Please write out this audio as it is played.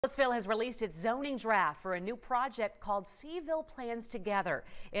Charlottesville has released its zoning draft for a new project called Cville Plans Together.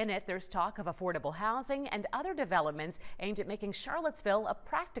 In it, there's talk of affordable housing and other developments aimed at making Charlottesville a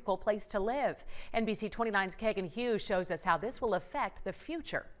practical place to live. NBC 29's Kagan Hughes shows us how this will affect the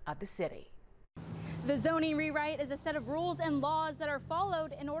future of the city. The zoning rewrite is a set of rules and laws that are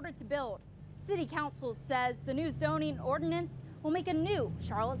followed in order to build. City Council says the new zoning ordinance will make a new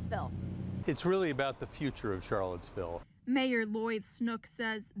Charlottesville. It's really about the future of Charlottesville. Mayor Lloyd Snook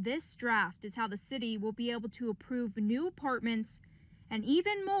says this draft is how the city will be able to approve new apartments and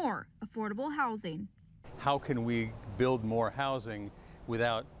even more affordable housing. How can we build more housing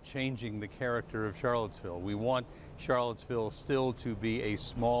without changing the character of Charlottesville? We want Charlottesville still to be a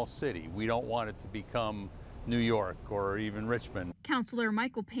small city. We don't want it to become New York or even Richmond. Councilor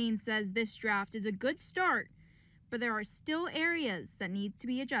Michael Payne says this draft is a good start, but there are still areas that need to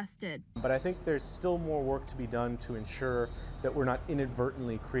be adjusted. But I think there's still more work to be done to ensure that we're not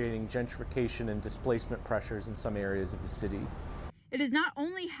inadvertently creating gentrification and displacement pressures in some areas of the city. It is not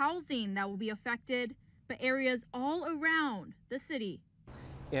only housing that will be affected, but areas all around the city.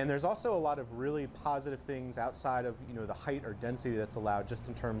 And there's also a lot of really positive things outside of the height or density that's allowed, just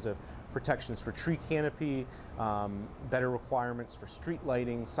in terms of protections for tree canopy, better requirements for street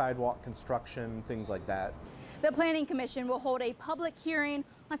lighting, sidewalk construction, things like that. The Planning Commission will hold a public hearing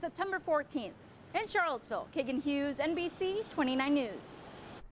on September 14th. In Charlottesville, Kagan Hughes, NBC 29 News.